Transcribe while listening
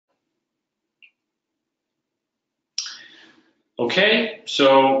Okay,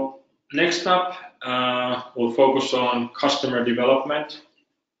 so next up, we'll focus on customer development.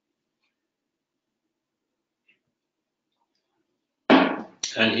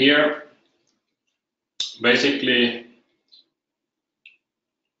 And here, basically,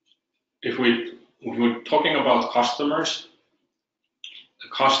 if we're talking about customers, the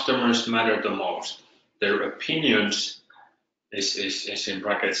customers matter the most. Their opinions is in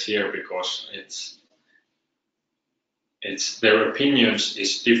brackets here because it's their opinions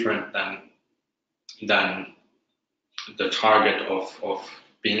is different than the target of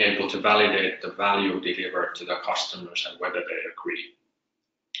being able to validate the value delivered to the customers and whether they agree.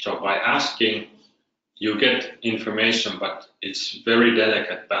 So by asking, you get information, but it's very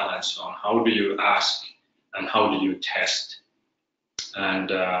delicate balance on how do you ask and how do you test.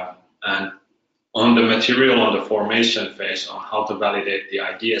 And on the material on the formation phase on how to validate the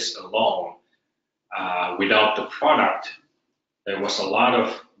ideas alone, without the product, there was a lot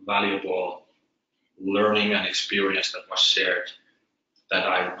of valuable learning and experience that was shared that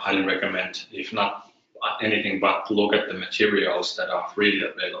I highly recommend, if not anything but look at the materials that are freely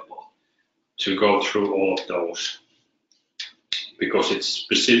available to go through all of those, because it's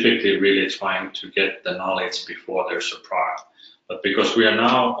specifically really trying to get the knowledge before there's a product. But because we are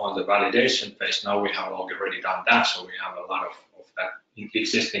now on the validation phase, now we have already done that, so we have a lot of that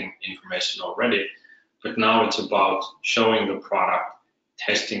existing information already. But now it's about showing the product,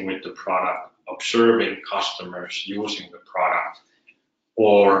 testing with the product, observing customers using the product,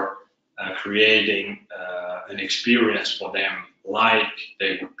 or creating an experience for them like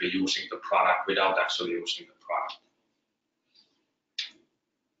they would be using the product without actually using the product.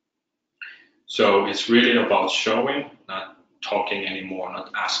 So it's really about showing, not talking anymore, not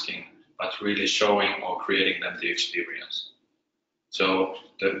asking, but really showing or creating them the experience. So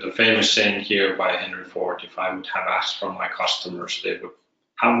the famous saying here by Henry Ford, if I would have asked from my customers, they would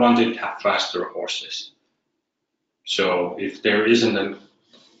have wanted to have faster horses. So if there isn't a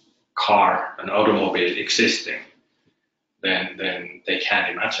car, an automobile existing, then they can't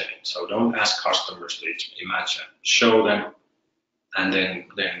imagine it. So don't ask customers to imagine, show them, and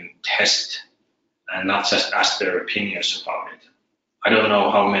then test, and not just ask their opinions about it. I don't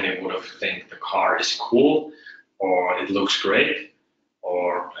know how many would have think the car is cool, or it looks great,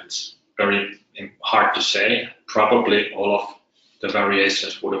 or it's very hard to say. Probably all of the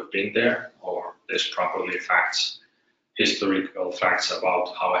variations would have been there, or there's probably facts, historical facts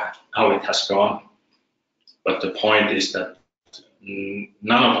about how it has gone. But the point is that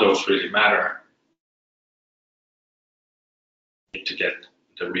none of those really matter to get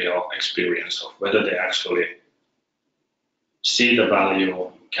the real experience of whether they actually see the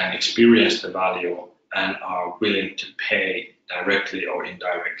value, can experience the value, and are willing to pay directly or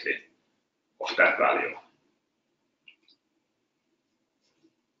indirectly of that value.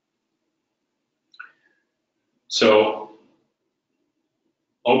 So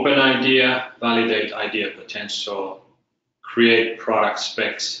open idea, validate idea potential, create product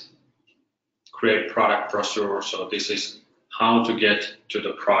specs, create product brochure. So this is how to get to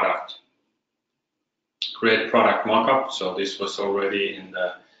the product. Create product mockup. So this was already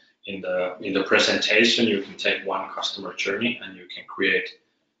in the presentation. You can take one customer journey and you can create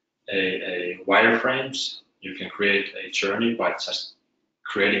a wireframes. You can create a journey by just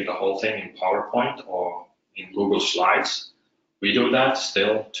creating the whole thing in PowerPoint or in Google Slides. We do that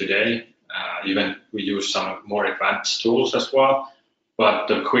still today. Even we use some more advanced tools as well. But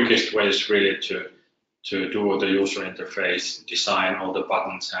the quickest way is really to do the user interface, design all the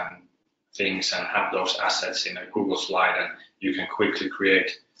buttons and things, and have those assets in a Google slide, and you can quickly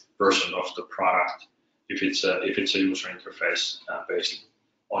create version of the product if it's a user interface based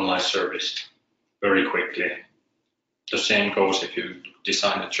online service very quickly. The same goes if you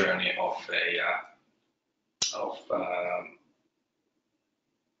design a journey of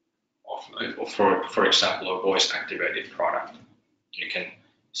for example, a voice activated product. You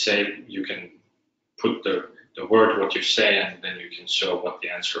can put the word what you say, and then you can show what the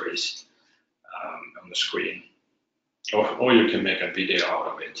answer is on the screen, or you can make a video out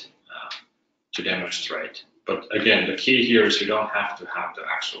of it to demonstrate. But again, the key here is you don't have to have the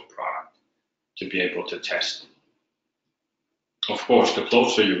actual product to be able to test. Of course, the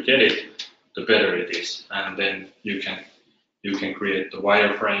closer you get it, the better it is, and then you can create the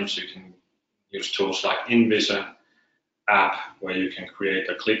wireframes. You can use tools like InVision app, where you can create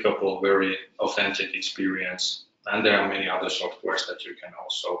a clickable, very authentic experience. And there are many other softwares that you can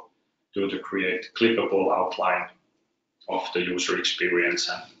also do to create clickable outline of the user experience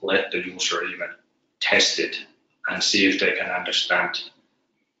and let the user even test it and see if they can understand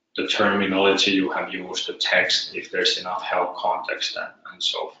the terminology you have used, the text, if there's enough help context and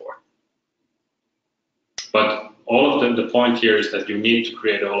so forth. But all of them, the point here is that you need to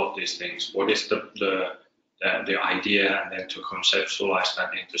create all of these things. What is the idea, and then to conceptualize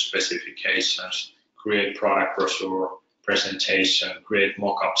that into specifications, create product brochure, presentation, create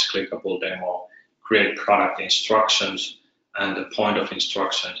mockups, clickable demo, create product instructions, and the point of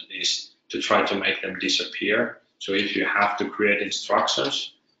instructions is to try to make them disappear. So if you have to create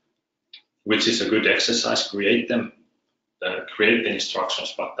instructions, which is a good exercise, create them, create the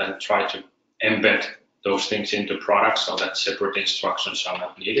instructions, but then try to embed those things into products so that separate instructions are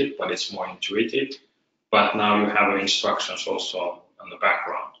not needed, but it's more intuitive. But now you have instructions also on the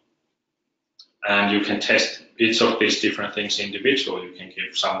background. And you can test each of these different things individually. You can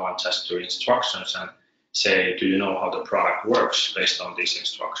give someone just 2 instructions and say, do you know how the product works based on these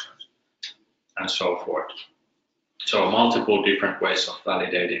instructions, and so forth. So multiple different ways of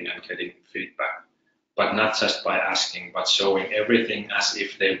validating and getting feedback, but not just by asking, but showing everything as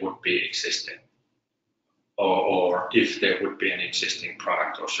if they would be existing, or if there would be an existing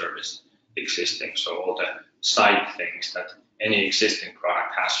product or service existing. So all the side things that any existing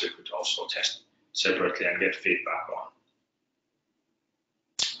product has, you could also test separately and get feedback on.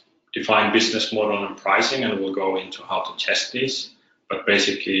 Define business model and pricing, and we'll go into how to test these. But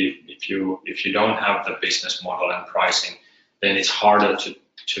basically, if you don't have the business model and pricing, then it's harder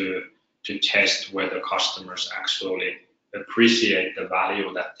to test whether customers actually appreciate the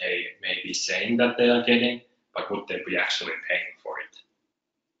value that they may be saying that they are getting, but would they be actually paying for it?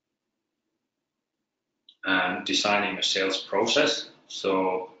 And designing a sales process.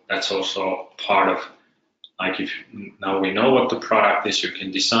 So that's also part of, like, if now we know what the product is, you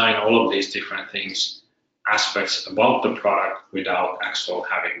can design all of these different things, aspects about the product without actually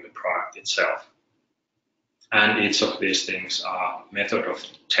having the product itself. And each of these things are method of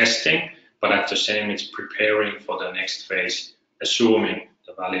testing, but at the same, it's preparing for the next phase, assuming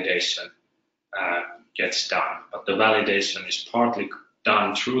the validation gets done. But the validation is partly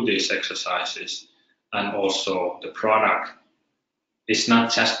done through these exercises, and also the product. It's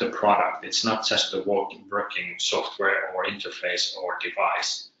not just the product, it's not just the working software or interface or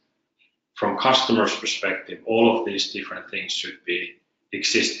device. From customer's perspective, all of these different things should be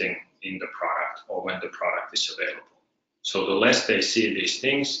existing in the product or when the product is available. So the less they see these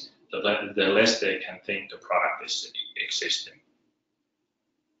things, the less they can think the product is existing.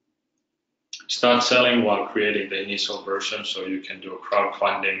 Start selling while creating the initial version. So you can do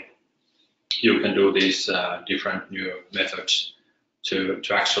crowdfunding, you can do these different new methods to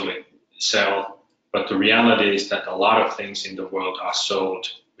actually sell. But the reality is that a lot of things in the world are sold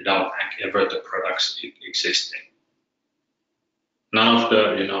without ever the products existing. None of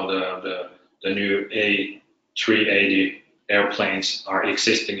the new A380 airplanes are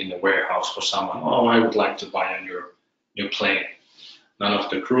existing in the warehouse for someone. Oh, I would like to buy a new plane. None of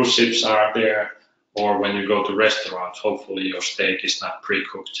the cruise ships are there, or when you go to restaurants, hopefully your steak is not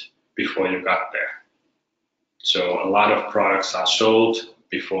pre-cooked before you got there. So a lot of products are sold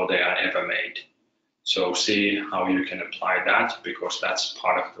before they are ever made. So see how you can apply that, because that's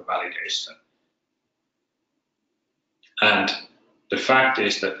part of the validation. And the fact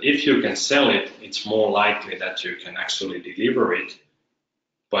is that if you can sell it, it's more likely that you can actually deliver it.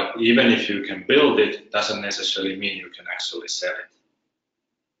 But even if you can build it, doesn't necessarily mean you can actually sell it.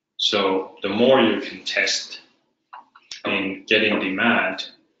 So the more you can test in getting demand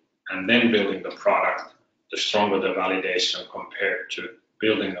and then building the product, the stronger the validation compared to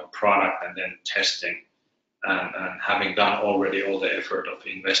building a product and then testing and having done already all the effort of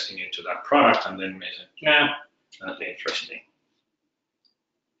investing into that product and then maybe, nah, not interesting.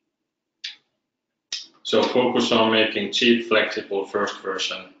 So focus on making cheap, flexible first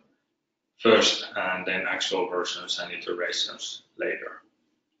version first, and then actual versions and iterations later.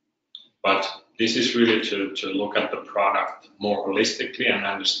 But this is really to look at the product more holistically and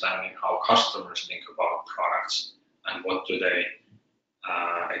understanding how customers think about products and what do they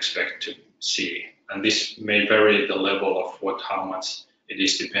expect to see. And this may vary the level of how much it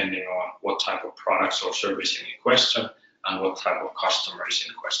is depending on what type of products or servicing in question and what type of customer is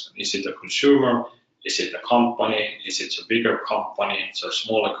in question. Is it a consumer? Is it a company? Is it a bigger company? It's a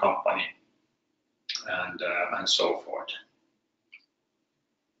smaller company, and so forth.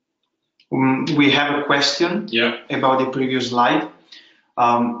 We have a question about the previous slide.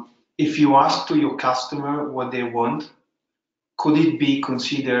 If you ask to your customer what they want, could it be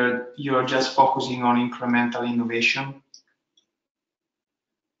considered you're just focusing on incremental innovation?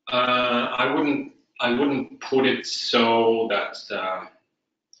 I wouldn't put it so that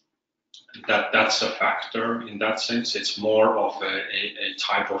that's a factor in that sense. It's more of a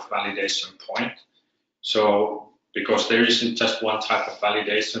type of validation point. So because there isn't just one type of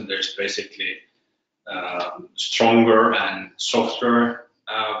validation, there's basically stronger and softer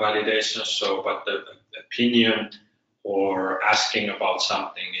validation. So, but the opinion or asking about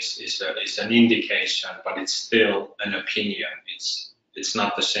something is an indication, but it's still an opinion. It's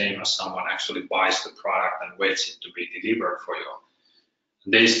not the same as someone actually buys the product and waits it to be delivered for you.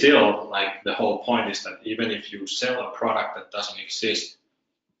 They still, like, the whole point is that even if you sell a product that doesn't exist,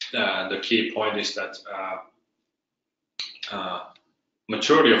 the key point is that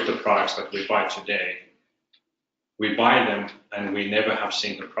majority of the products that we buy today, we buy them and we never have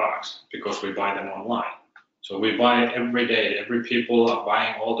seen the products because we buy them online. So we buy every day. Every people are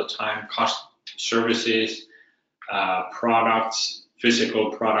buying all the time, cost services, products,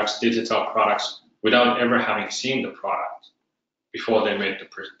 physical products, digital products, without ever having seen the product before they made the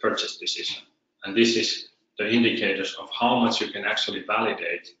purchase decision. And this is the indicators of how much you can actually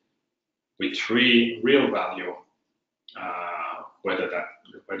validate with 3 real value, whether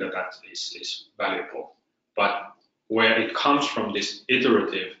that is valuable. But where it comes from, this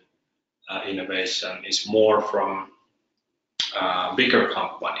iterative innovation is more from bigger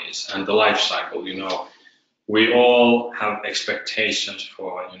companies and the life cycle. You know, we all have expectations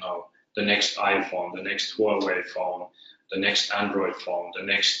for, you know, the next iPhone, the next Huawei phone, the next Android phone, the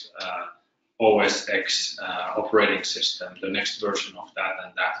next OS X operating system, the next version of that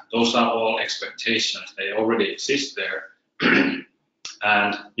and that. Those are all expectations. They already exist there.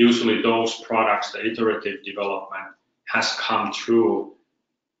 And usually those products, the iterative development has come through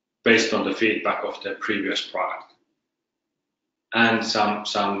based on the feedback of the previous product and some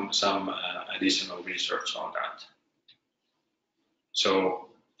additional research on that. So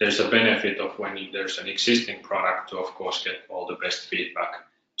there's a benefit of when there's an existing product to, of course, get all the best feedback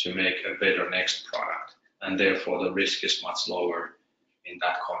to make a better next product, and therefore the risk is much lower in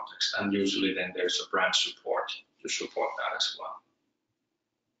that context. And usually then there's a brand support to support that as well.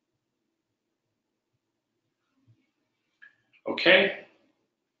 Okay.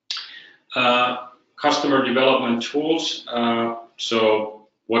 Customer development tools. So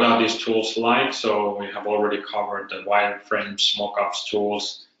what are these tools like? So we have already covered the wireframes, mockups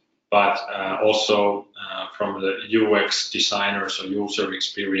tools, but also from the UX designers or user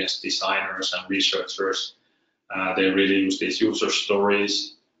experience designers and researchers, they really use these user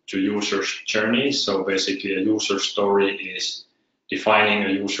stories to user journeys. So basically a user story is defining a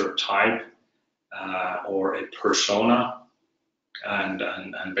user type or a persona,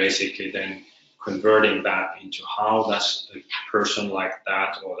 and basically then converting that into how does a person like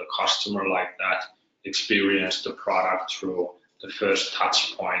that or the customer like that experience the product through the first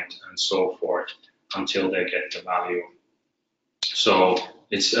touch point and so forth until they get the value. So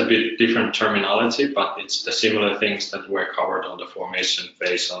it's a bit different terminology, but it's the similar things that were covered on the formation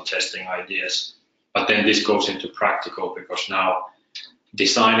phase on testing ideas. But then this goes into practical, because now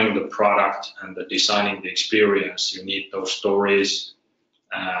designing the product and designing the experience, you need those stories,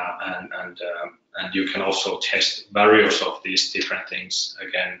 and you can also test various of these different things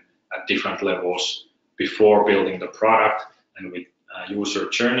again at different levels before building the product. And with user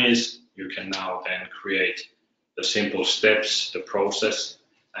journeys, you can now then create the simple steps, the process,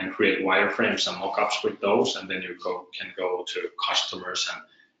 and create wireframes and mockups with those, and then you can go to customers and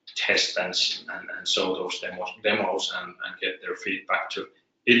test and show those demos and get their feedback to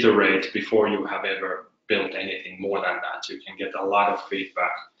iterate before you have ever built anything more than that. You can get a lot of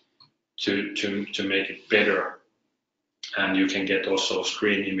feedback to make it better, and you can get also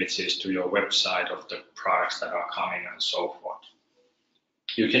screen images to your website of the products that are coming and so forth.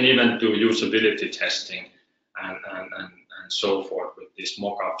 You can even do usability testing and so forth with these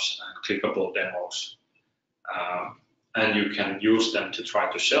mockups and clickable demos. And you can use them to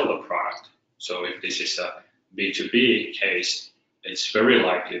try to sell the product. So if this is a B2B case, it's very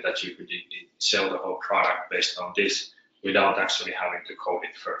likely that you could sell the whole product based on this without actually having to code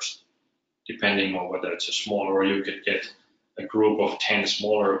it first, depending on whether it's a small, or you could get a group of 10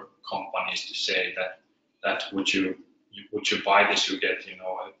 smaller companies to say that would you buy this, you get, you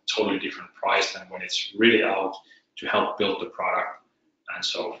know, a totally different price than when it's really out to help build the product and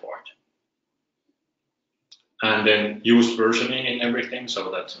so forth. And then use versioning in everything,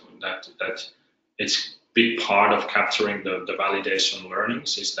 so that it's big part of capturing the validation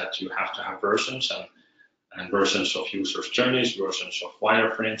learnings is that you have to have versions and versions of users' journeys, versions of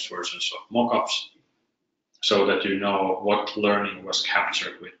wireframes, versions of mockups, so that you know what learning was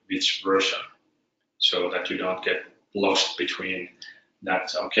captured with which version, so that you don't get lost between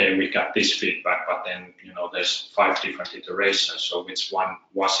that. Okay, we got this feedback, but then, you know, there's 5 different iterations, so which one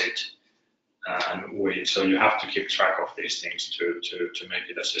was it? So you have to keep track of these things to make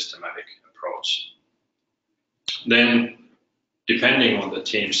it a systematic approach. Then, depending on the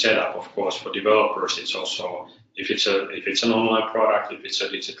team setup, of course, for developers, it's also, if it's an online product, if it's a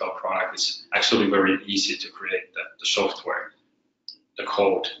digital product, it's actually very easy to create the software, the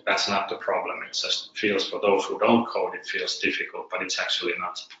code. That's not the problem. It just feels, for those who don't code, it feels difficult, but it's actually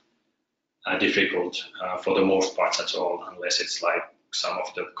not difficult for the most part at all, unless it's like some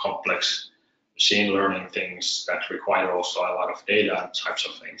of the complex machine learning things that require also a lot of data and types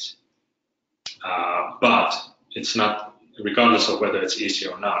of things. But it's not, regardless of whether it's easy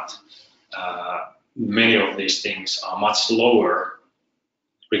or not, many of these things are much slower,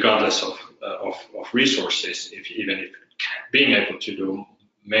 regardless of resources. Even if being able to do,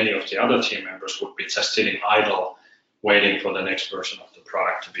 many of the other team members would be just sitting idle, waiting for the next version of the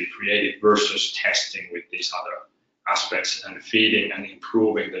product to be created, versus testing with these other aspects and feeding and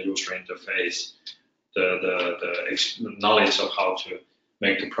improving the user interface, the knowledge of how to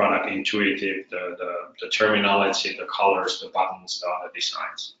make the product intuitive, the terminology, the colors, the buttons, the other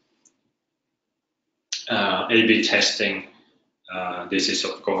designs. A/B testing, this is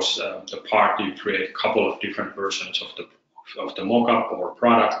of course the part you create a couple of different versions of the mockup or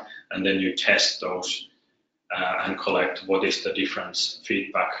product, and then you test those and collect what is the difference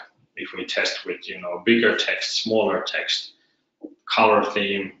feedback. If we test with bigger text, smaller text, color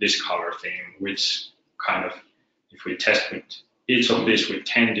theme, this color theme, which kind of, if we test with each of these with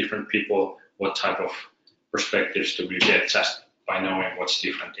 10 different people, what type of perspectives do we get just by knowing what's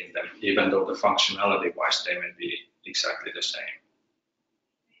different in them, even though the functionality wise they may be exactly the same.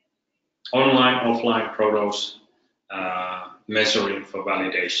 Online, offline protos, measuring for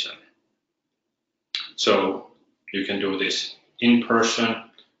validation. So you can do this in person,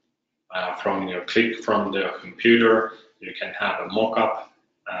 from the computer. You can have a mock-up,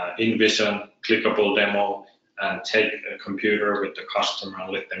 InVision, clickable demo, and take a computer with the customer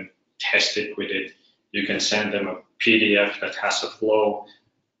and let them test it with it. You can send them a PDF that has a flow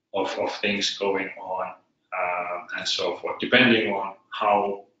of things going on, and so forth, depending on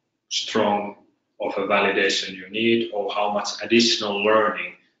how strong of a validation you need or how much additional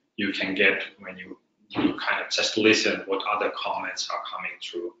learning you can get when you kind of just listen what other comments are coming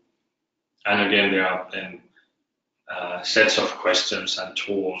through. And again, there are then sets of questions and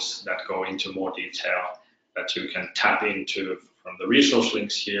tools that go into more detail that you can tap into from the resource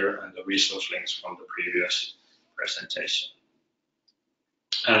links here and the resource links from the previous presentation.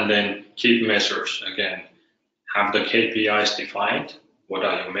 And then keep measures. Again, have the KPIs defined. What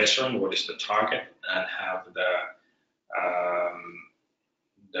are you measuring? What is the target? And have the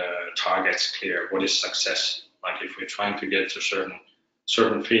targets clear. What is success? Like if we're trying to get to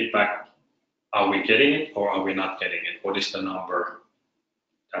certain feedback, are we getting it or are we not getting it? What is the number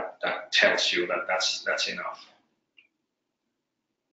that tells you that that's enough?